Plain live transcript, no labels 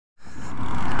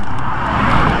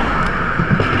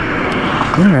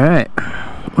Alright,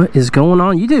 what is going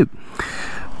on YouTube?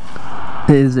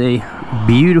 It is a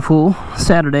beautiful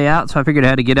Saturday out, so I figured I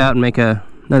had to get out and make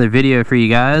another video for you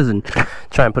guys and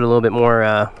try and put a little bit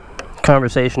more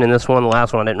conversation in this one. The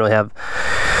last one I didn't really have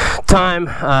time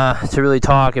to really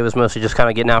talk. It was mostly just kind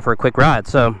of getting out for a quick ride.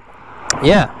 So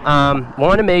yeah,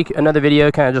 wanted to make another video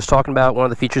kind of just talking about one of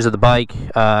the features of the bike.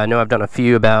 I know I've done a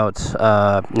few about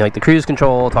like the cruise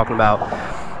control, talking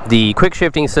about the quick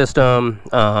shifting system,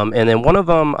 and then one of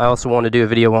them I also want to do a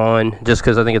video on, just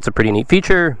because I think it's a pretty neat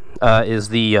feature, is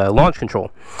the launch control.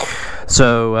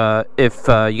 So if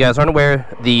you guys aren't aware,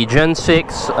 the Gen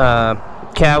 6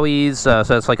 Cowies,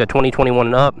 so it's like a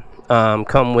 2021 and up,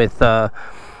 come with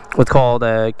what's called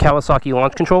a Kawasaki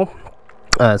launch control.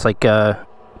 It's like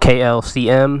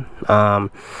KLCM,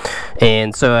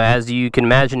 and so as you can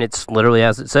imagine, it's literally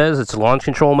as it says, it's launch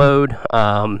control mode.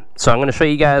 So I'm going to show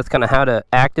you guys kind of how to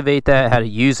activate that, how to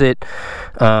use it,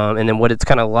 and then what it's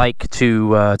kind of like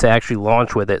to actually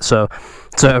launch with it. So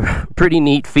it's a pretty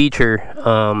neat feature.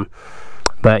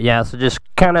 But yeah, so just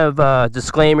kind of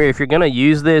disclaimer, if you're going to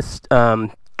use this,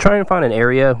 try and find an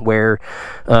area where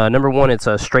number one, it's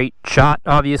a straight shot,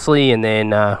 obviously, and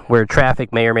then where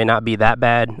traffic may or may not be that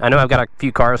bad. I know I've got a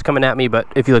few cars coming at me, but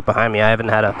if you look behind me, I haven't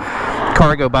had a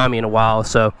car go by me in a while.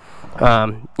 So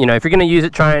you know, if you're going to use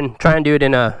it, try and do it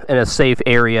in a safe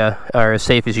area, or as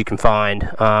safe as you can find.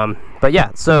 But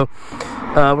yeah, so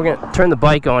we're going to turn the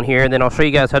bike on here, and then I'll show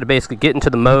you guys how to basically get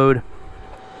into the mode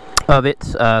of it.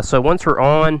 So once we're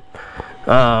on,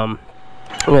 I'm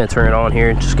going to turn it on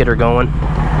here and just get her going.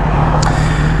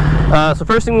 So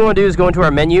first thing we want to do is go into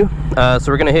our menu. So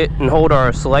we're going to hit and hold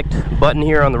our select button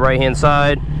here on the right hand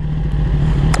side,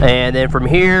 and then from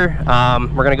here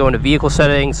we're going to go into vehicle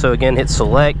settings. So again, hit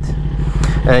select,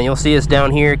 and you'll see us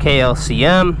down here,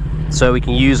 KLCM. So we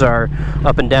can use our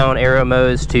up and down arrow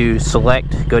modes to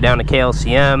select, go down to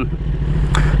KLCM.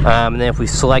 And then if we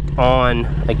select on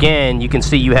again, you can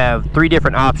see you have three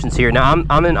different options here. Now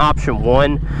I'm in option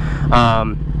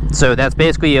 1, so that's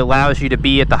basically allows you to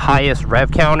be at the highest rev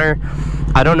counter.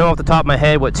 I don't know off the top of my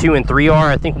head what 2 and 3 are.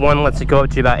 I think 1 lets it go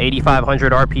up to about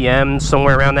 8,500 RPM,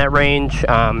 somewhere around that range.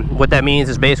 What that means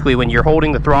is basically when you're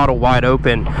holding the throttle wide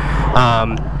open,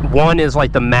 1 is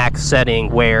like the max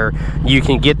setting where you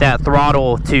can get that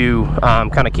throttle to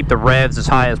kind of keep the revs as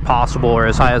high as possible, or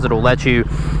as high as it'll let you.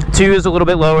 2 is a little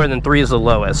bit lower, and then 3 is the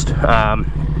lowest.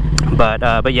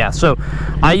 But yeah, so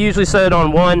I usually set it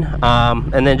on 1,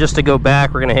 and then just to go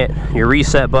back, we're gonna hit your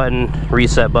reset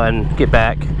button, get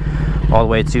back all the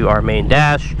way to our main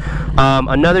dash.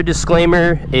 Another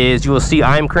disclaimer is you will see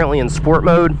I am currently in sport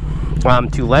mode.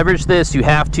 To leverage this, you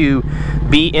have to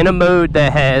be in a mode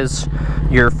that has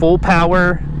your full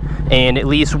power and at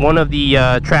least one of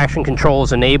the traction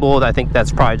controls enabled. I think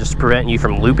that's probably just preventing you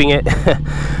from looping it.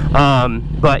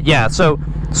 But yeah, so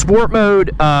sport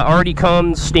mode already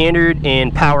comes standard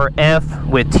in power F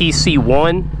with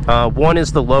TC1. 1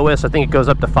 is the lowest. I think it goes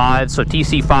up to 5. So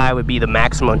TC5 would be the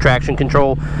maximum traction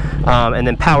control. And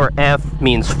then power F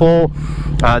means full.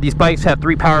 These bikes have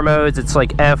 3 power modes. It's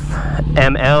like F,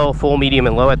 ML, full, medium,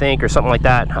 and low, I think, or something like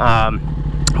that.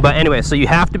 But anyway, so you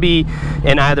have to be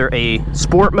in either a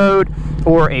sport mode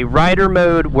or a rider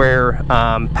mode where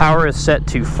power is set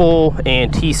to full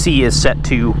and TC is set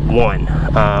to 1.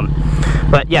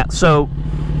 But yeah, so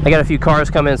I got a few cars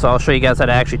coming, so I'll show you guys how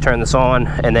to actually turn this on,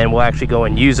 and then we'll actually go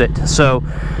and use it. So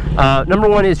number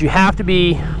 1 is you have to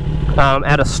be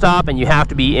at a stop, and you have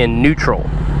to be in neutral.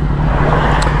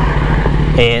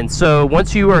 And so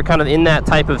once you are kind of in that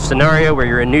type of scenario where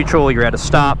you're in neutral, you're at a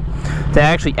stop, to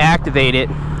actually activate it,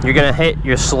 you're going to hit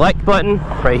your select button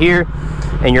right here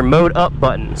and your mode up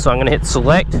button. So I'm going to hit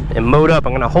select and mode up.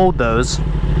 I'm going to hold those,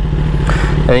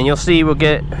 and then you'll see we'll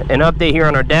get an update here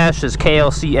on our dash that says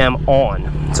KLCM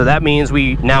on. So that means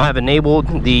we now have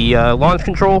enabled the launch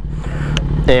control,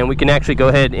 and we can actually go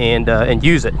ahead and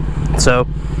use it. So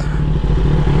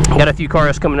got a few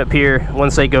cars coming up here.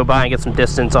 Once they go by and get some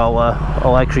distance,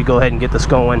 I'll actually go ahead and get this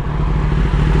going.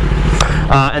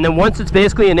 And then once it's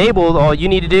basically enabled, all you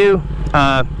need to do,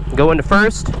 go into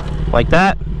first, like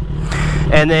that.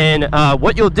 And then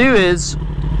what you'll do is,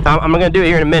 I'm going to do it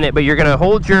here in a minute, but you're going to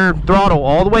hold your throttle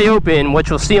all the way open. What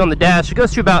you'll see on the dash, it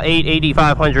goes to about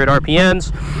 8,500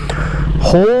 RPMs.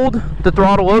 Hold the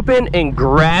throttle open and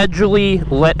gradually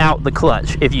let out the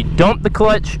clutch. If you dump the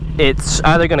clutch, it's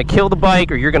either going to kill the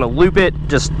bike or you're going to loop it.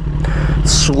 Just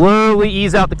slowly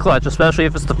ease out the clutch, especially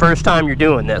if it's the first time you're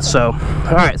doing this. So,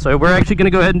 all right, so we're actually going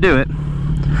to go ahead and do it.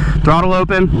 Throttle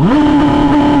open.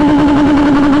 Woo!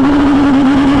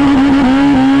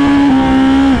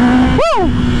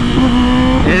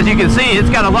 as you can see,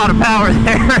 it's got a lot of power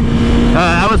there.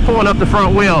 I was pulling up the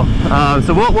front wheel,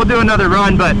 so we'll do another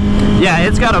run, but yeah,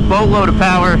 it's got a boatload of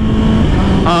power.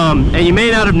 And you may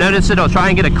not have noticed it. I'll try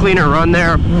and get a cleaner run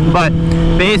there, but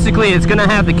basically it's going to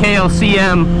have the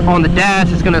KLCM on the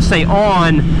dash. It's going to stay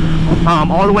on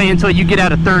all the way until you get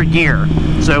out of third gear.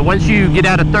 So once you get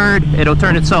out of third, it'll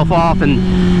turn itself off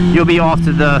and you'll be off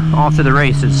to the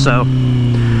races. So,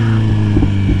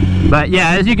 but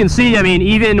yeah, as you can see, I mean,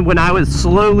 even when I was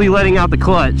slowly letting out the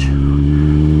clutch,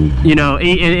 you know,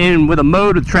 and with a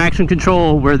mode of traction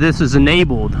control where this is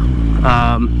enabled,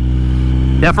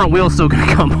 that front wheel's still going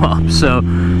to come up. So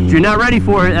if you're not ready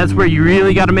for it, that's where you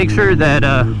really got to make sure that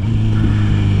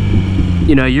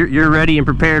you know, you're ready and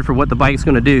prepared for what the bike's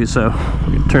going to do. So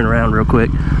I'm going to turn around real quick.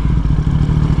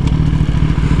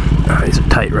 Oh, these are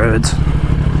tight roads.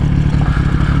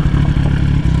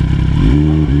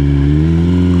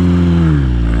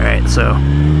 Alright, so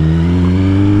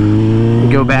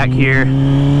go back here.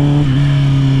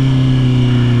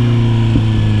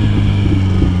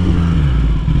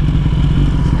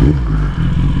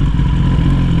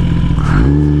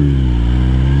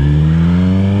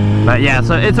 But yeah,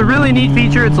 so it's a really neat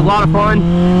feature. It's a lot of fun.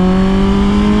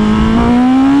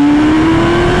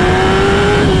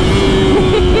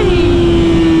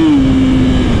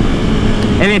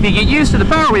 And if you get used to the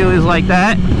power wheelies like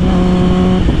that,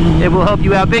 it will help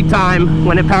you out big time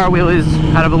when a power wheel is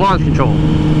out of a launch control.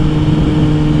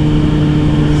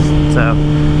 So,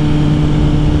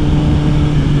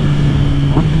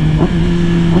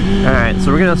 alright,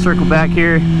 so we're going to circle back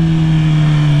here,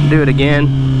 do it again.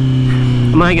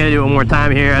 I'm only going to do it one more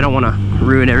time here. I don't want to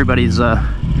ruin everybody's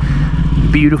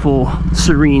beautiful,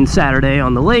 serene Saturday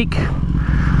on the lake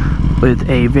with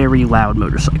a very loud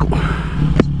motorcycle.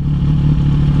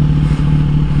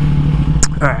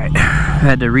 Alright, I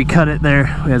had to recut it there.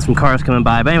 We had some cars coming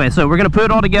by. But anyway, so we're going to put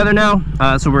it all together now.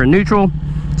 So we're in neutral,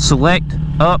 select,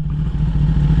 up.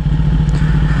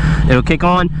 It'll kick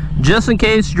on. Just in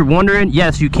case you're wondering,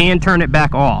 yes, you can turn it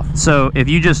back off. So if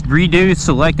you just redo,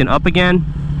 select, and up again,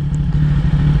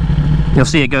 you'll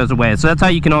see it goes away. So that's how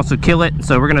you can also kill it.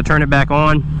 So we're going to turn it back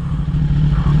on.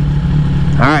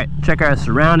 Alright, check our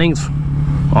surroundings.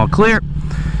 All clear.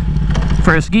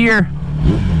 First gear.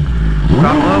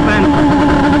 Throttle open.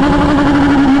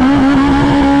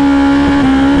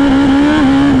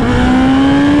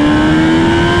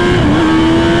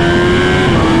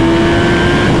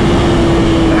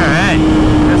 Alright,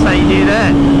 that's how you do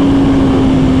that.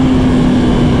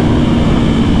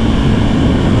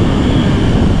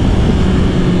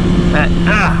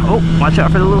 Oh, watch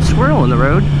out for the little squirrel in the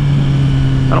road.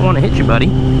 I don't want to hit you, buddy.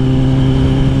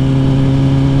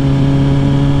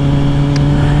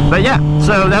 But yeah,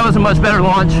 so that was a much better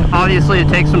launch. Obviously, it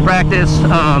takes some practice.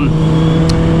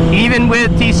 Even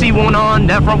with TC1 on,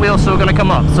 that front wheel's still going to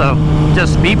come up. So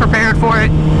just be prepared for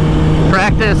it.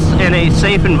 Practice in a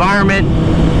safe environment.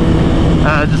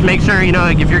 Just make sure, you know,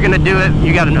 like if you're going to do it,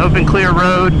 you got an open, clear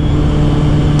road.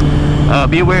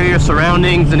 Be aware of your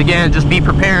surroundings, and again, just be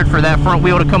prepared for that front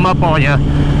wheel to come up on you.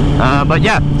 But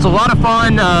yeah, it's a lot of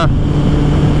fun.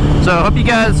 So I hope you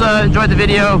guys enjoyed the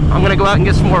video. I'm going to go out and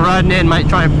get some more riding in. Might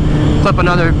try and clip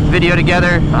another video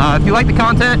together. If you like the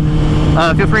content,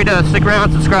 feel free to stick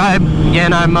around, subscribe.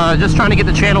 Again, I'm just trying to get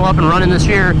the channel up and running this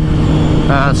year.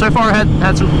 So far, I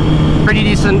had some pretty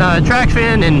decent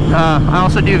traction, and I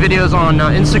also do videos on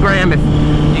Instagram. If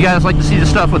you guys like to see the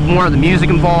stuff with more of the music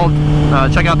involved,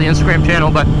 check out the Instagram channel.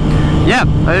 But yeah,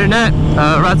 other than that,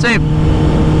 ride safe.